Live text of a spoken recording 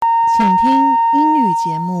听英语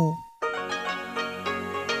节目。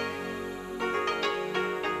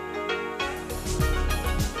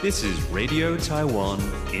This is Radio Taiwan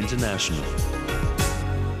International.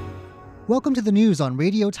 Welcome to the news on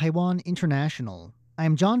Radio Taiwan International.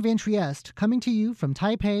 I'm John Van Trieste, coming to you from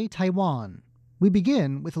Taipei, Taiwan. We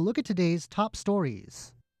begin with a look at today's top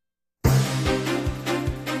stories.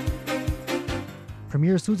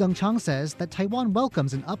 Premier Su Tseng-chang says that Taiwan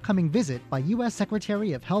welcomes an upcoming visit by U.S.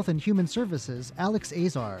 Secretary of Health and Human Services Alex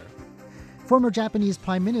Azar. Former Japanese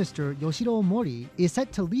Prime Minister Yoshiro Mori is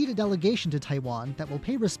set to lead a delegation to Taiwan that will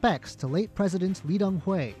pay respects to late President Lee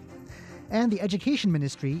Teng-hui. And the Education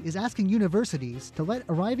Ministry is asking universities to let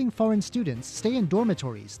arriving foreign students stay in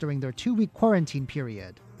dormitories during their 2-week quarantine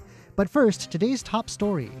period. But first, today's top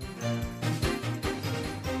story.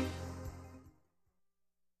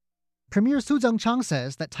 Premier Su Tseng-chang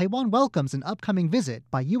says that Taiwan welcomes an upcoming visit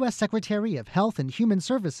by U.S. Secretary of Health and Human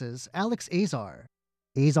Services Alex Azar.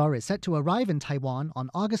 Azar is set to arrive in Taiwan on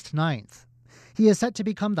August 9th. He is set to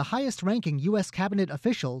become the highest-ranking U.S. cabinet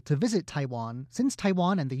official to visit Taiwan since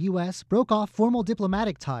Taiwan and the U.S. broke off formal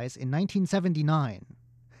diplomatic ties in 1979.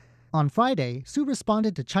 On Friday, Su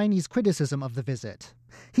responded to Chinese criticism of the visit.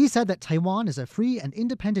 He said that Taiwan is a free and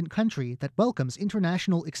independent country that welcomes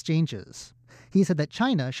international exchanges. He said that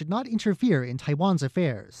China should not interfere in Taiwan's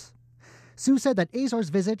affairs. Su said that Azar's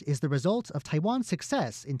visit is the result of Taiwan's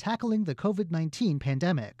success in tackling the COVID-19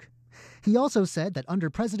 pandemic. He also said that under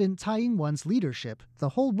President Tsai Ing-wen's leadership, the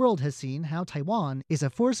whole world has seen how Taiwan is a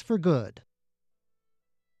force for good.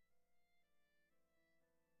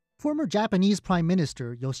 Former Japanese Prime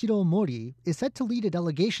Minister Yoshiro Mori is set to lead a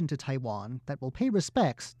delegation to Taiwan that will pay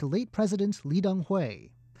respects to late President Lee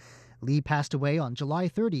Teng-hui. Lee passed away on July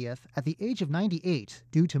 30th at the age of 98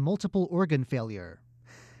 due to multiple organ failure.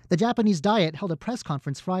 The Japanese Diet held a press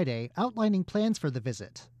conference Friday outlining plans for the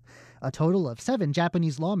visit. A total of 7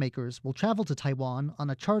 Japanese lawmakers will travel to Taiwan on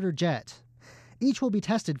a charter jet. Each will be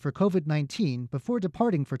tested for COVID-19 before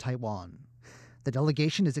departing for Taiwan. The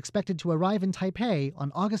delegation is expected to arrive in Taipei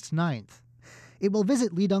on August 9th. It will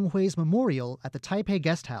visit Lee Teng-hui's memorial at the Taipei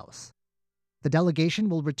Guest House. The delegation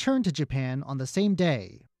will return to Japan on the same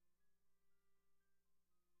day.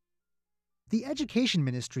 The Education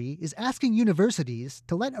Ministry is asking universities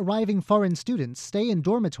to let arriving foreign students stay in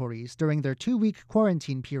dormitories during their 2-week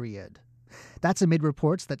quarantine period. That's amid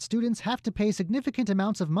reports that students have to pay significant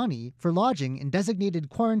amounts of money for lodging in designated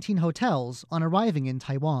quarantine hotels on arriving in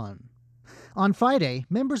Taiwan. On Friday,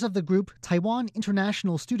 members of the group Taiwan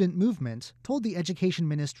International Student Movement told the Education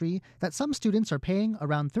Ministry that some students are paying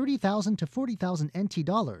around 30,000 to 40,000 NT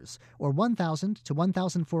dollars, or 1,000 to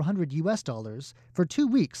 1,400 US dollars, for 2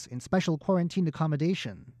 weeks in special quarantine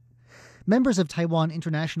accommodation. Members of Taiwan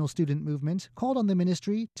International Student Movement called on the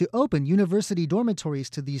ministry to open university dormitories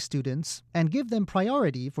to these students and give them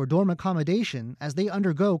priority for dorm accommodation as they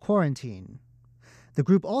undergo quarantine. The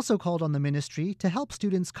group also called on the ministry to help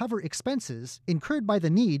students cover expenses incurred by the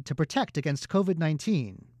need to protect against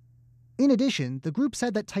COVID-19. In addition, the group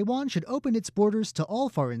said that Taiwan should open its borders to all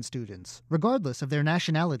foreign students, regardless of their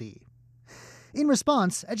nationality. In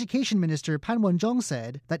response, Education Minister Pan Wen-chong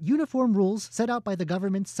said that uniform rules set out by the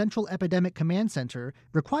government's Central Epidemic Command Center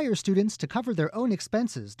require students to cover their own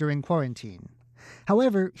expenses during quarantine.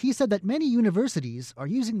 However, he said that many universities are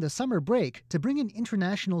using the summer break to bring in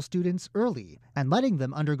international students early and letting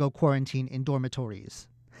them undergo quarantine in dormitories.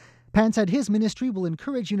 Pan said his ministry will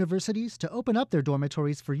encourage universities to open up their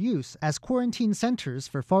dormitories for use as quarantine centers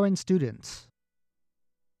for foreign students.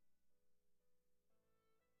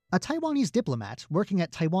 A Taiwanese diplomat working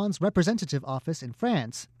at Taiwan's representative office in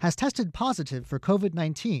France has tested positive for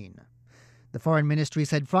COVID-19. The Foreign Ministry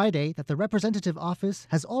said Friday that the representative office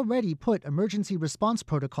has already put emergency response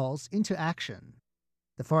protocols into action.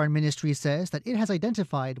 The Foreign Ministry says that it has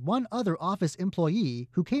identified one other office employee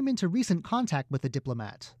who came into recent contact with the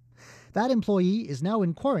diplomat. That employee is now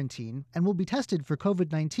in quarantine and will be tested for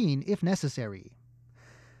COVID-19 if necessary.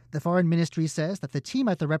 The Foreign Ministry says that the team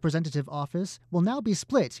at the representative office will now be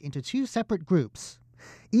split into 2 separate groups.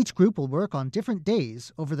 Each group will work on different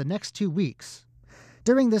days over the next 2 weeks.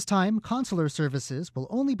 During this time, consular services will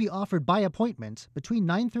only be offered by appointment between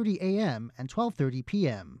 9:30 a.m. and 12:30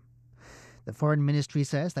 p.m. The Foreign Ministry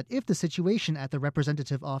says that if the situation at the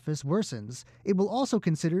representative office worsens, it will also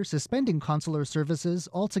consider suspending consular services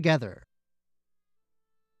altogether.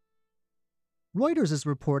 Reuters is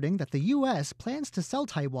reporting that the U.S. plans to sell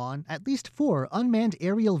Taiwan at least 4 unmanned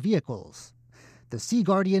aerial vehicles. The Sea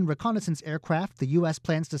Guardian reconnaissance aircraft the U.S.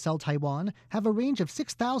 plans to sell Taiwan have a range of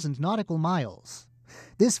 6,000 nautical miles.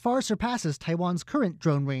 This far surpasses Taiwan's current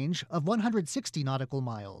drone range of 160 nautical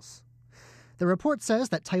miles. The report says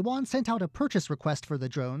that Taiwan sent out a purchase request for the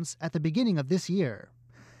drones at the beginning of this year.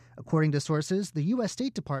 According to sources, the U.S.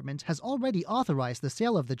 State Department has already authorized the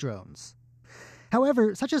sale of the drones.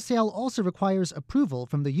 However, such a sale also requires approval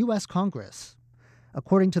from the U.S. Congress.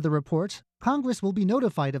 According to the report, Congress will be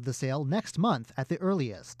notified of the sale next month at the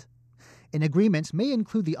earliest. An agreement may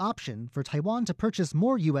include the option for Taiwan to purchase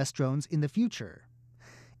more U.S. drones in the future.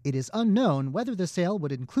 It is unknown whether the sale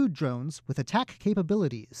would include drones with attack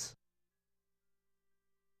capabilities.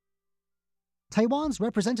 Taiwan's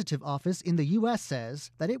representative office in the U.S. says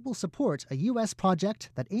that it will support a U.S. project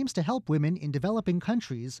that aims to help women in developing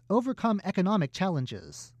countries overcome economic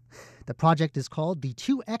challenges. The project is called the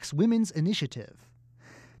 2X Women's Initiative.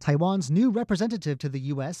 Taiwan's new representative to the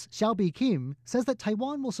U.S., Xiaobi Kim, says that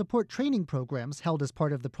Taiwan will support training programs held as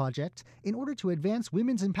part of the project in order to advance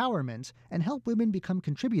women's empowerment and help women become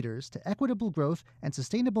contributors to equitable growth and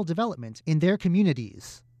sustainable development in their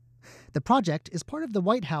communities. The project is part of the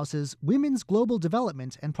White House's Women's Global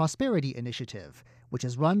Development and Prosperity Initiative, which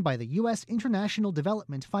is run by the U.S. International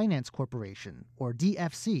Development Finance Corporation, or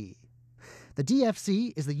DFC. The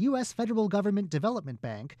DFC is the U.S. federal government development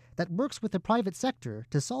bank that works with the private sector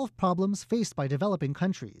to solve problems faced by developing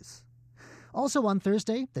countries. Also on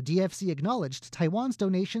Thursday, the DFC acknowledged Taiwan's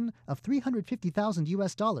donation of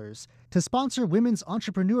 $350,000 to sponsor women's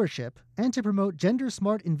entrepreneurship and to promote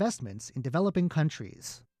gender-smart investments in developing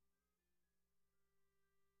countries.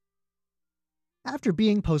 After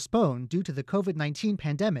being postponed due to the COVID-19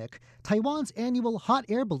 pandemic, Taiwan's annual hot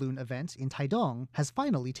air balloon event in Taidong has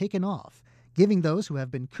finally taken off, giving those who have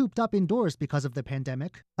been cooped up indoors because of the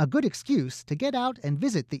pandemic a good excuse to get out and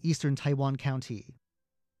visit the eastern Taiwan county.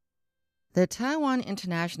 The Taiwan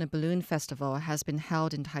International Balloon Festival has been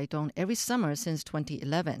held in Taidong every summer since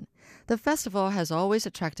 2011. The festival has always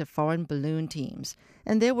attracted foreign balloon teams,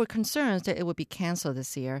 and there were concerns that it would be canceled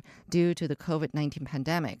this year due to the COVID-19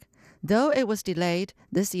 pandemic. Though it was delayed,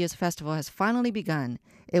 this year's festival has finally begun.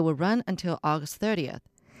 It will run until August 30th.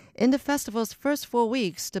 In the festival's first 4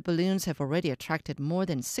 weeks, the balloons have already attracted more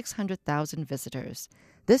than 600,000 visitors.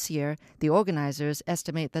 This year, the organizers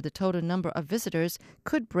estimate that the total number of visitors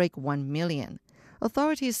could break 1 million.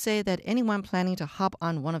 Authorities say that anyone planning to hop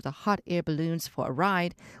on one of the hot air balloons for a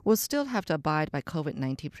ride will still have to abide by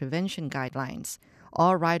COVID-19 prevention guidelines.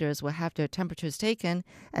 All riders will have their temperatures taken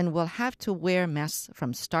and will have to wear masks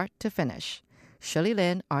from start to finish. Shirley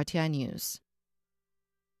Lin, RTI News.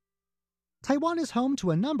 Taiwan is home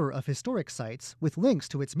to a number of historic sites with links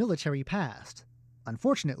to its military past.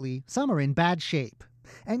 Unfortunately, some are in bad shape.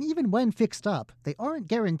 And even when fixed up, they aren't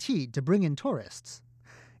guaranteed to bring in tourists.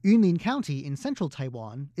 Yunlin County in central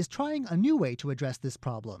Taiwan is trying a new way to address this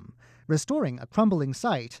problem, restoring a crumbling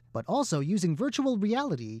site, but also using virtual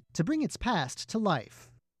reality to bring its past to life.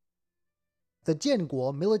 The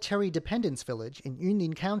Jianguo Military Dependence Village in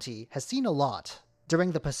Yunlin County has seen a lot.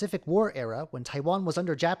 During the Pacific War era, when Taiwan was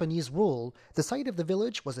under Japanese rule, the site of the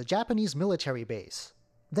village was a Japanese military base.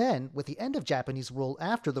 Then, with the end of Japanese rule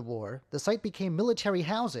after the war, the site became military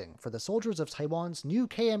housing for the soldiers of Taiwan's new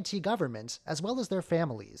KMT government as well as their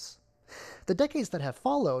families. The decades that have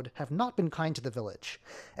followed have not been kind to the village,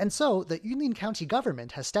 and so the Yunlin County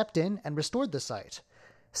government has stepped in and restored the site.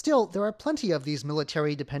 Still, there are plenty of these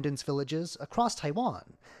military dependence villages across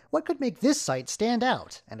Taiwan. What could make this site stand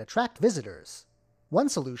out and attract visitors? One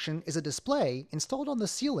solution is a display installed on the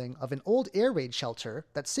ceiling of an old air raid shelter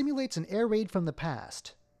that simulates an air raid from the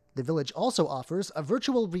past. The village also offers a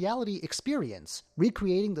virtual reality experience,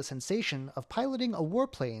 recreating the sensation of piloting a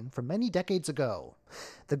warplane from many decades ago.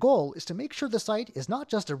 The goal is to make sure the site is not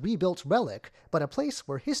just a rebuilt relic, but a place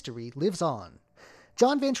where history lives on.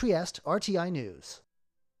 John Van Trieste, RTI News.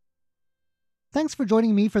 Thanks for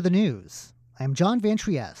joining me for the news. I'm John Van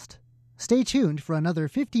Trieste. Stay tuned for another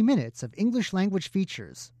 50 minutes of English language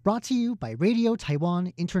features, brought to you by Radio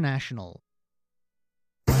Taiwan International.